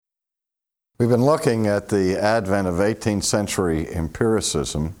We've been looking at the advent of 18th century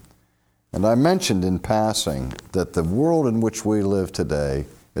empiricism, and I mentioned in passing that the world in which we live today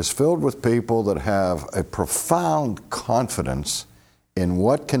is filled with people that have a profound confidence in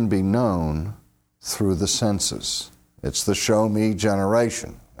what can be known through the senses. It's the show me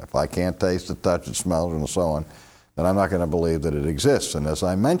generation. If I can't taste it, touch it, smell it, and so on, then I'm not going to believe that it exists. And as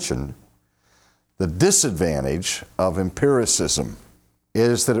I mentioned, the disadvantage of empiricism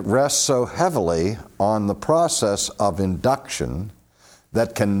is that it rests so heavily on the process of induction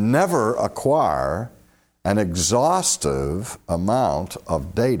that can never acquire an exhaustive amount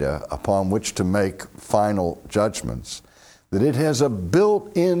of data upon which to make final judgments, that it has a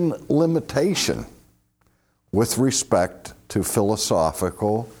built-in limitation with respect to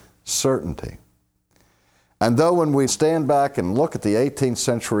philosophical certainty. And though when we stand back and look at the 18th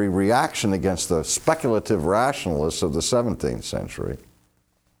century reaction against the speculative rationalists of the 17th century,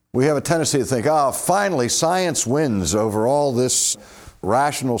 we have a tendency to think, finally science wins over all this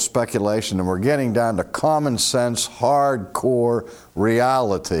rational speculation and we're getting down to common sense, hardcore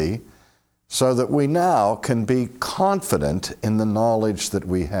reality so that we now can be confident in the knowledge that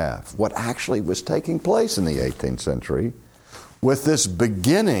we have. What actually was taking place in the 18th century with this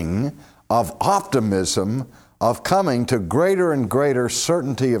beginning of optimism of coming to greater and greater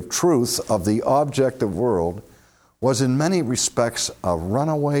certainty of truth of the objective world was in many respects a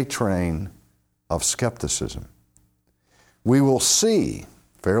runaway train of skepticism. We will see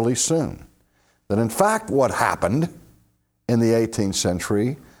fairly soon that in fact what happened in the 18th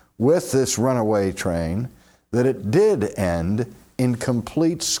century with this runaway train, that it did end in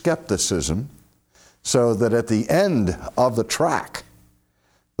complete skepticism, so that at the end of the track,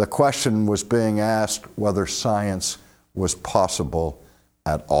 the question was being asked whether science was possible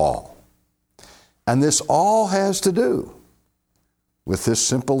at all. And this all has to do with this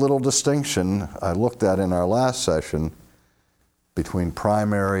simple little distinction I looked at in our last session between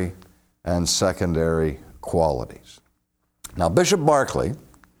primary and secondary qualities. Now, Bishop Berkeley,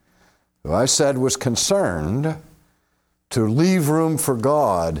 who I said was concerned to leave room for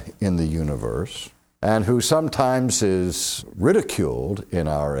God in the universe, and who sometimes is ridiculed in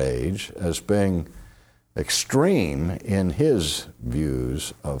our age as being extreme in his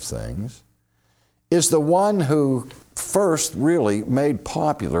views of things, is the one who first really made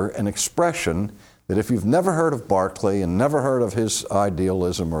popular an expression that if you've never heard of Berkeley and never heard of his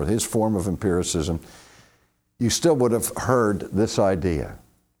idealism or his form of empiricism, you still would have heard this idea.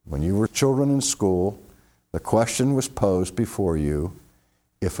 When you were children in school, the question was posed before you,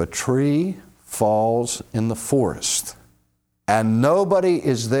 if a tree falls in the forest and nobody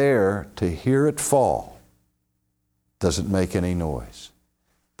is there to hear it fall, does it make any noise?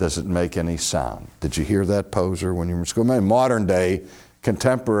 Does it make any sound? Did you hear that poser when you were in school? A modern day,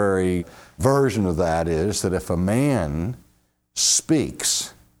 contemporary version of that is that if a man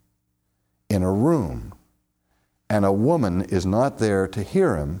speaks in a room and a woman is not there to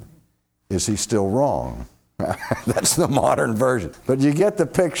hear him, is he still wrong? That's the modern version. But you get the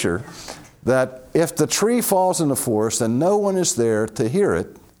picture that if the tree falls in the forest and no one is there to hear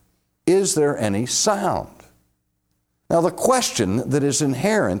it, is there any sound? Now, the question that is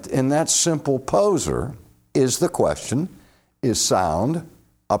inherent in that simple poser is the question, is sound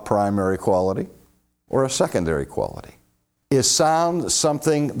a primary quality or a secondary quality? Is sound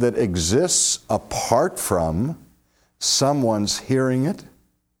something that exists apart from someone's hearing it?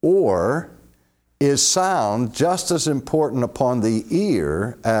 Or is sound just as important upon the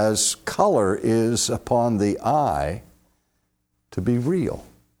ear as color is upon the eye to be real?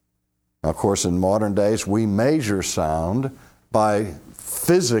 Now, of course, in modern days, we measure sound by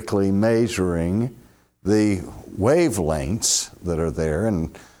physically measuring the wavelengths that are there,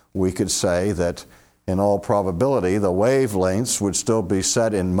 and we could say that in all probability, the wavelengths would still be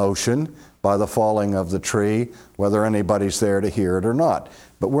set in motion by the falling of the tree, whether anybody's there to hear it or not.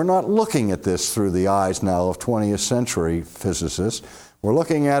 But we're not looking at this through the eyes now of 20th century physicists. We're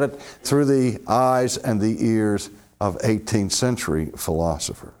looking at it through the eyes and the ears of 18th century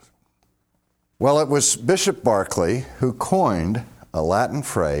philosophers. Well, it was Bishop Berkeley who coined a Latin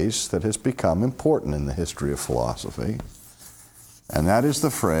phrase that has become important in the history of philosophy, and that is the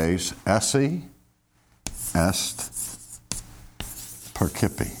phrase, esse est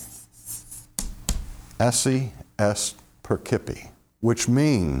percipi. Esse est percipi, which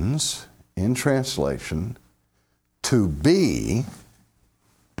means, in translation, to be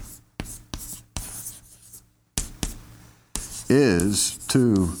is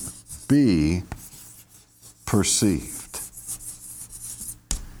to be perceived.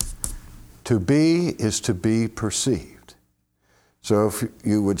 To be is to be perceived. So if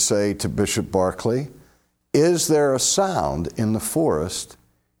you would say to Bishop Berkeley, is there a sound in the forest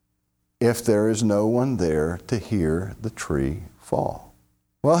if there is no one there to hear the tree fall?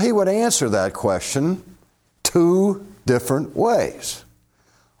 Well, he would answer that question two different ways.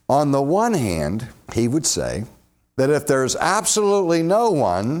 On the one hand, he would say that if there's absolutely no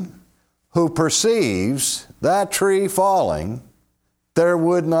one who perceives that tree falling, there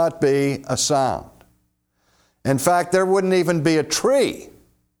would not be a sound. In fact, there wouldn't even be a tree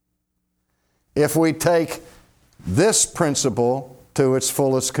if we take this principle to its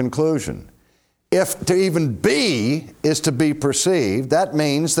fullest conclusion. If to even be is to be perceived, that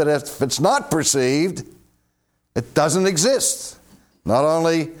means that if it's not perceived, it doesn't exist. Not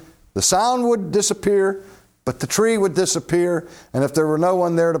only the sound would disappear, but the tree would disappear, and if there were no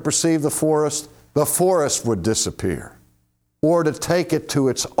one there to perceive the forest would disappear. Or to take it to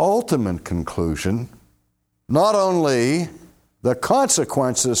its ultimate conclusion, not only the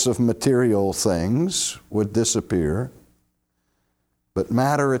consequences of material things would disappear, but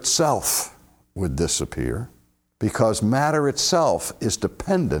matter itself would disappear, because matter itself is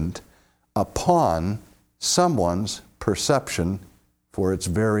dependent upon someone's perception for its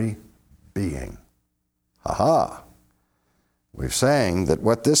very being. Aha! We're saying that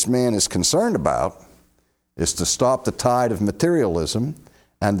what this man is concerned about is to stop the tide of materialism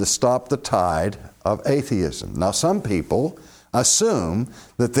and to stop the tide of atheism. Now, some people assume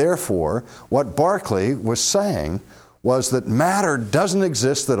that therefore what Berkeley was saying was that matter doesn't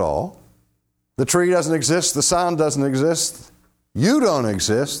exist at all. The tree doesn't exist, the sound doesn't exist, you don't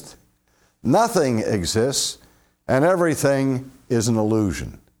exist, nothing exists, and everything is an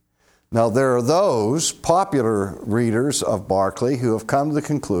illusion. Now, there are those popular readers of Berkeley who have come to the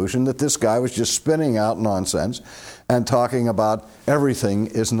conclusion that this guy was just spinning out nonsense and talking about everything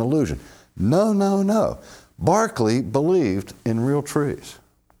is an illusion. No, no, no. Berkeley believed in real trees.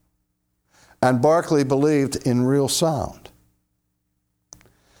 And Berkeley believed in real sound.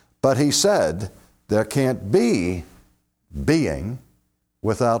 But he said there can't be being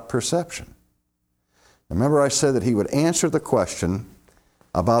without perception. Remember I said that he would answer the question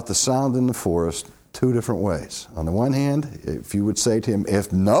about the sound in the forest two different ways. On the one hand, if you would say to him,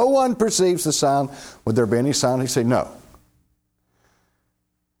 if no one perceives the sound, would there be any sound? He'd say no.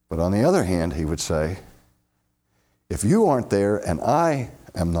 But on the other hand, he would say, if you aren't there and I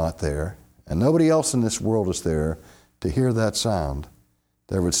am not there and nobody else in this world is there to hear that sound,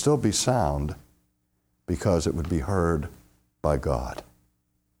 there would still be sound because it would be heard by God.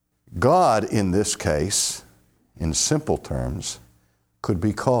 God, in this case, in simple terms, could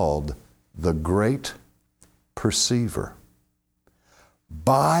be called the great perceiver,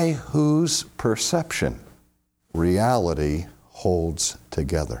 by whose perception reality holds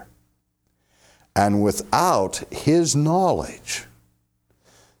together. And without his knowledge,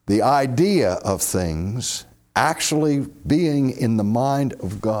 the idea of things actually being in the mind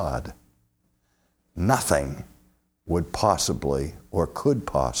of God, nothing would possibly or could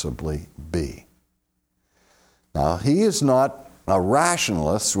possibly be. Now, he is not a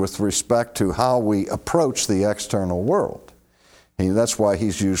rationalist with respect to how we approach the external world. That's why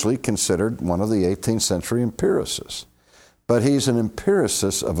he's usually considered one of the 18th century empiricists. But he's an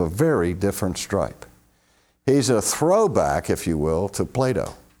empiricist of a very different stripe. He's a throwback, if you will, to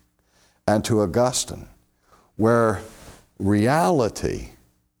Plato and to Augustine, where reality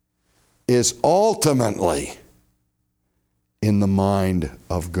is ultimately in the mind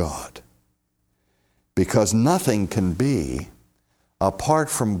of God. Because nothing can be apart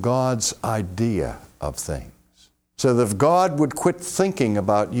from God's idea of things. So that if God would quit thinking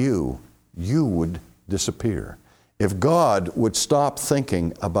about you, you would disappear. If God would stop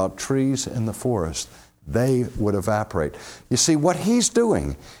thinking about trees in the forest, they would evaporate. You see, what he's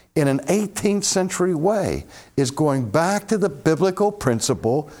doing in an 18th century way is going back to the biblical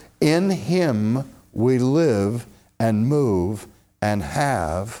principle, in him we live and move and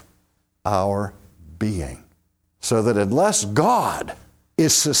have our being. So that unless God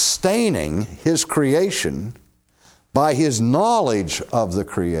is sustaining his creation by his knowledge of the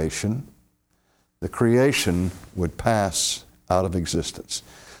creation would pass out of existence.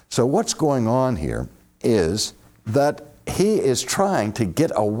 So what's going on here is that he is trying to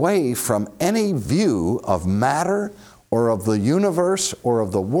get away from any view of matter or of the universe or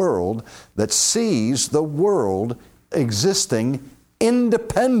of the world that sees the world existing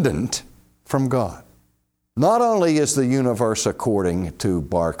independent from God. Not only is the universe, according to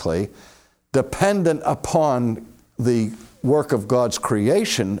Berkeley, dependent upon the work of God's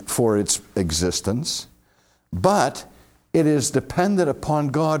creation for its existence, but it is dependent upon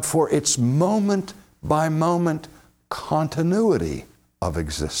God for its moment-by-moment continuity of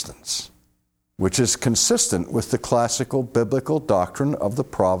existence, which is consistent with the classical biblical doctrine of the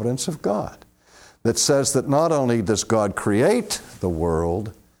providence of God, that says that not only does God create the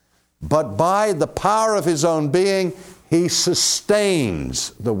world, but by the power of His own being, He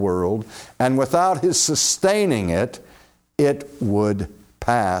sustains the world, and without His sustaining it, it would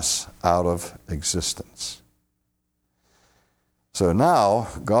pass out of existence. So now,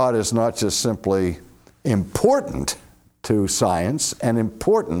 God is not just simply important to science and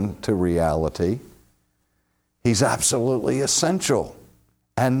important to reality. He's absolutely essential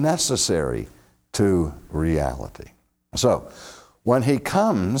and necessary to reality. So, when He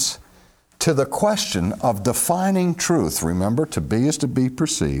comes to the question of defining truth, remember, to be is to be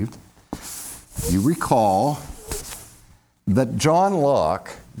perceived, you recall that John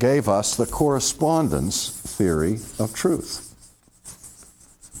Locke gave us the correspondence theory of truth.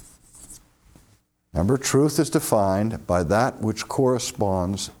 Remember, truth is defined by that which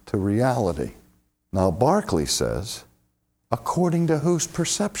corresponds to reality. Now, Berkeley says, according to whose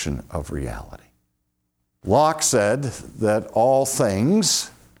perception of reality? Locke said that all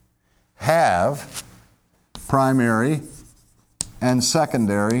things have primary and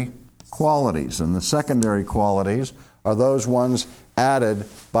secondary qualities, and the secondary qualities are those ones added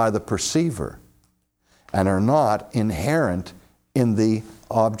by the perceiver and are not inherent in the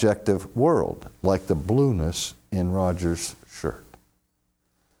objective world, like the blueness in Roger's shirt.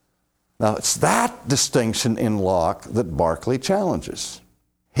 Now, it's that distinction in Locke that Berkeley challenges.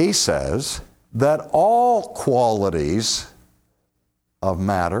 He says that all qualities of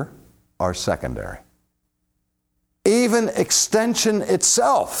matter are secondary. Even extension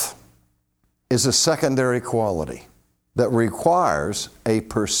itself is a secondary quality that requires a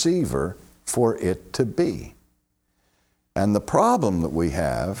perceiver for it to be. And the problem that we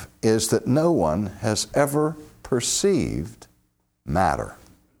have is that no one has ever perceived matter.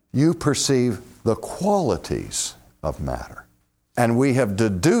 You perceive the qualities of matter. And we have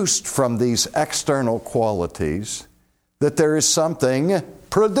deduced from these external qualities that there is something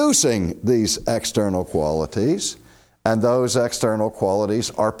producing these external qualities, and those external qualities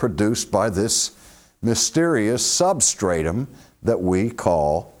are produced by this mysterious substratum that we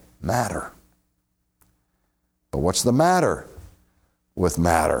call matter. But what's the matter with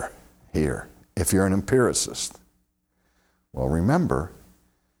matter here, if you're an empiricist? Well, remember,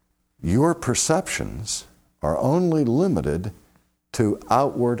 your perceptions are only limited to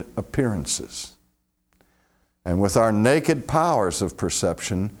outward appearances. And with our naked powers of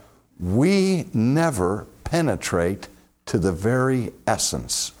perception, we never penetrate to the very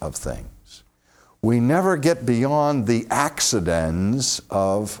essence of things. We never get beyond the accidents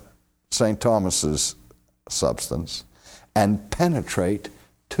of St. Thomas's substance and penetrate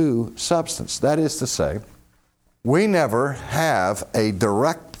to substance. That is to say, we never have a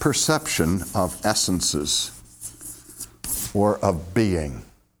direct perception of essences or of being.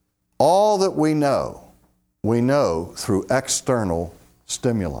 All that we know through external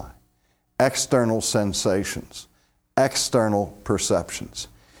stimuli, external sensations, external perceptions.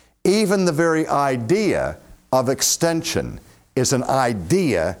 Even the very idea of extension is an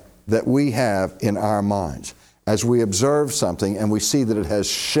idea that we have in our minds. As we observe something and we see that it has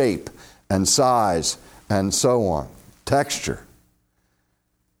shape and size and so on, texture.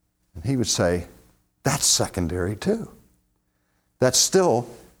 And he would say, that's secondary too. That's still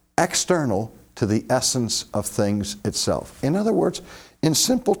external to the essence of things itself. In other words, in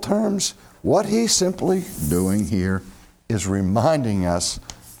simple terms, what he's simply doing here is reminding us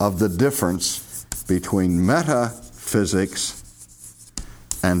of the difference between metaphysics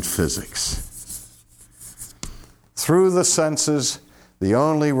and physics. Through the senses, the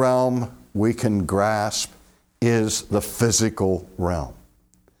only realm we can grasp is the physical realm.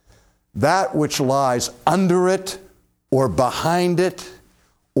 That which lies under it, or behind it,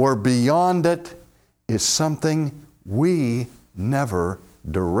 or beyond it, is something we never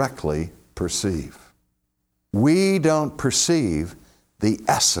directly perceive. We don't perceive the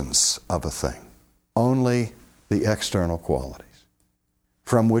essence of a thing, only the external qualities,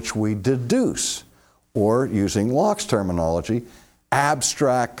 from which we deduce, or using Locke's terminology,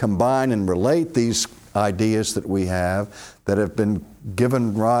 abstract, combine, and relate these ideas that we have that have been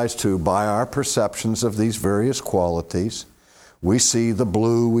given rise to by our perceptions of these various qualities. We see the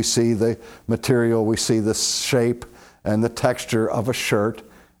blue, we see the material, we see the shape and the texture of a shirt,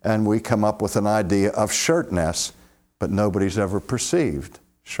 and we come up with an idea of shirtness, but nobody's ever perceived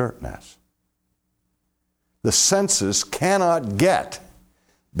shirtness. The senses cannot get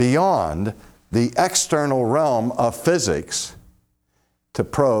beyond the external realm of physics to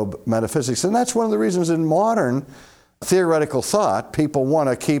probe metaphysics. And that's one of the reasons in modern theoretical thought, people want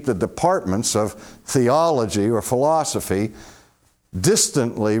to keep the departments of theology or philosophy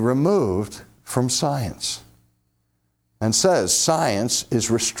distantly removed from science, and says science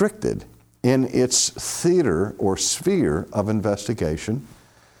is restricted in its theater or sphere of investigation,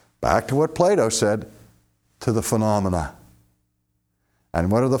 back to what Plato said, to the phenomena.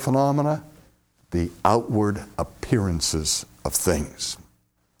 And what are the phenomena? The outward appearances of things.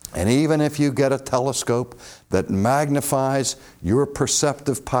 And even if you get a telescope that magnifies your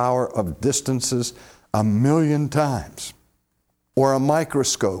perceptive power of distances 1,000,000 times, or a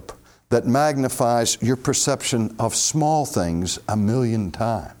microscope that magnifies your perception of small things 1,000,000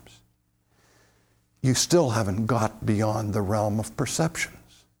 times, you still haven't got beyond the realm of perceptions.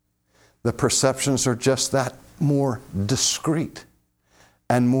 The perceptions are just that more discrete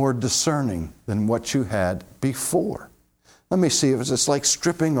and more discerning than what you had before. Let me see, it's like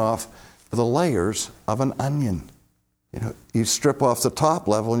stripping off the layers of an onion. You strip off the top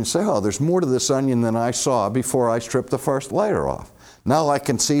level and you say, oh, there's more to this onion than I saw before I stripped the first layer off. Now I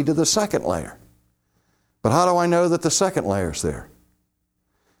can see to the second layer. But how do I know that the second layer's there?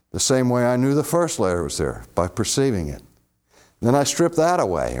 The same way I knew the first layer was there, by perceiving it. Then I strip that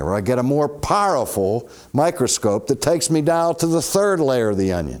away, or I get a more powerful microscope that takes me down to the third layer of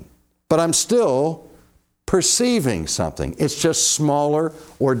the onion. But I'm still perceiving something. It's just smaller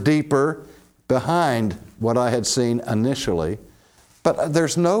or deeper behind what I had seen initially. But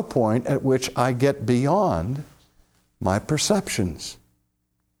there's no point at which I get beyond my perceptions.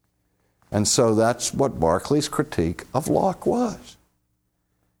 And so that's what Berkeley's critique of Locke was.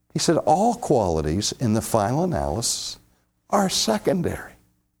 He said all qualities in the final analysis are secondary.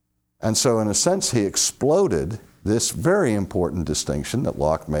 And so in a sense he exploded this very important distinction that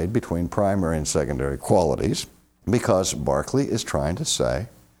Locke made between primary and secondary qualities, because Berkeley is trying to say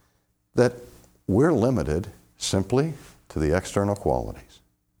that we're limited simply to the external qualities.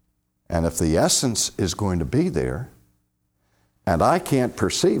 And if the essence is going to be there, and I can't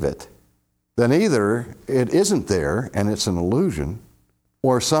perceive it, then either it isn't there and it's an illusion,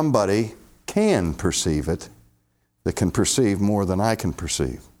 or somebody can perceive it that can perceive more than I can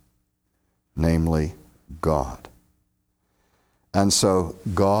perceive, namely God. And so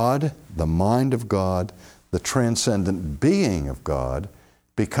God, the mind of God, the transcendent being of God,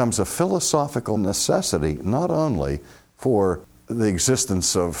 becomes a philosophical necessity not only for the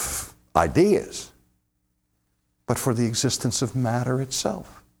existence of ideas, but for the existence of matter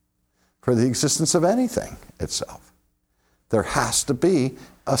itself, for the existence of anything itself. There has to be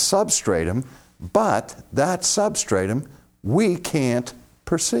a substratum, but that substratum we can't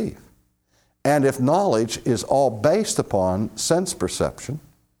perceive. And if knowledge is all based upon sense perception,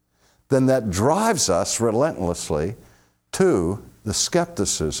 then that drives us relentlessly to the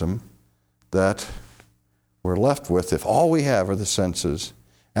skepticism that we're left with if all we have are the senses,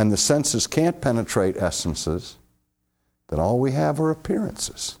 and the senses can't penetrate essences, then all we have are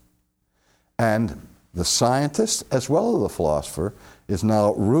appearances. And the scientist, as well as the philosopher, is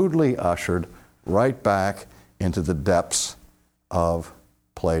now rudely ushered right back into the depths of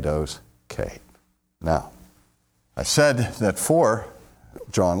Plato's cave. Now, I said that for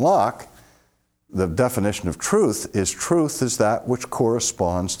John Locke, the definition of truth is that which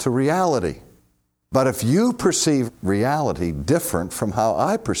corresponds to reality. But if you perceive reality different from how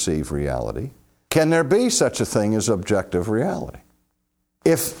I perceive reality, can there be such a thing as objective reality?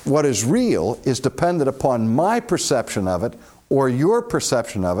 If what is real is dependent upon my perception of it or your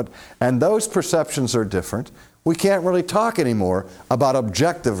perception of it, and those perceptions are different, we can't really talk anymore about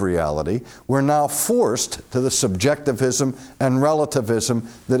objective reality. We're now forced to the subjectivism and relativism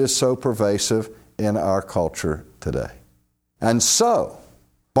that is so pervasive in our culture today. And so,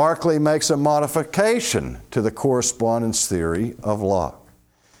 Berkeley makes a modification to the correspondence theory of Locke.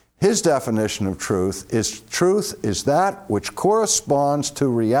 His definition of truth is that which corresponds to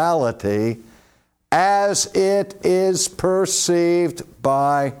reality as it is perceived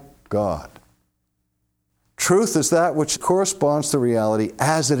by God. Truth is that which corresponds to reality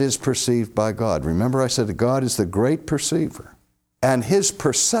as it is perceived by God. Remember I said that God is the great perceiver, and his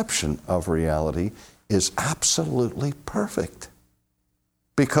perception of reality is absolutely perfect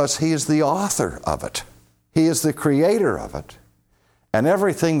because he is the author of it. He is the creator of it. And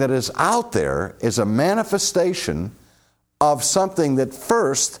everything that is out there is a manifestation of something that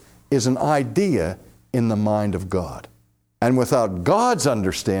first is an idea in the mind of God. And without God's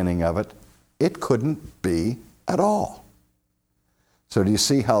understanding of it, it couldn't be at all. So do you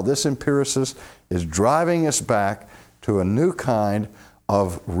see how this empiricist is driving us back to a new kind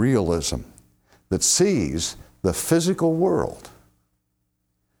of realism that sees the physical world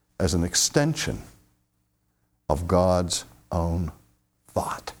as an extension of God's own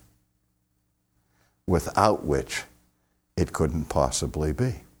thought, without which it couldn't possibly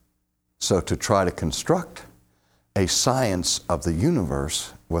be. So to try to construct a science of the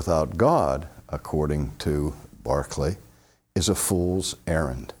universe without God, according to Berkeley, is a fool's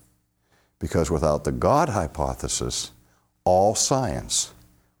errand. Because without the God hypothesis, all science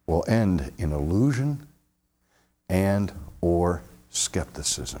will end in illusion and or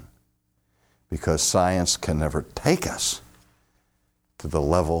skepticism. Because science can never take us to the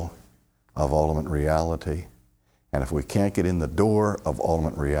level of ultimate reality. And if we can't get in the door of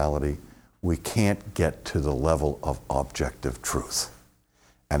ultimate reality, we can't get to the level of objective truth.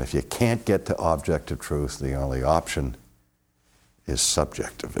 And if you can't get to objective truth, the only option is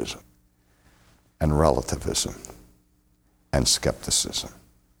subjectivism and relativism and skepticism.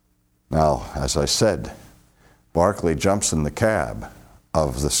 Now, as I said, Berkeley jumps in the cab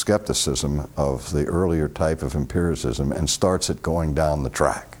of the skepticism of the earlier type of empiricism and starts it going down the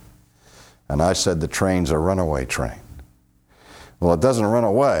track. And I said the train's a runaway train. Well, it doesn't run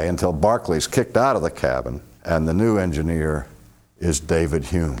away until Berkeley's kicked out of the cabin, and the new engineer is David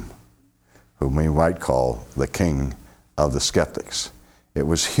Hume, whom we might call the king of the skeptics. It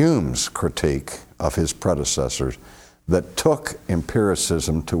was Hume's critique of his predecessors that took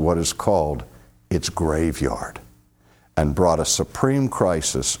empiricism to what is called its graveyard and brought a supreme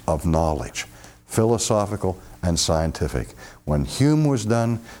crisis of knowledge, philosophical and scientific. When Hume was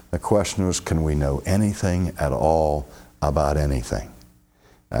done, the question was, can we know anything at all about anything?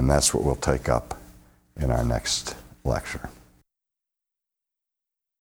 And that's what we'll take up in our next lecture.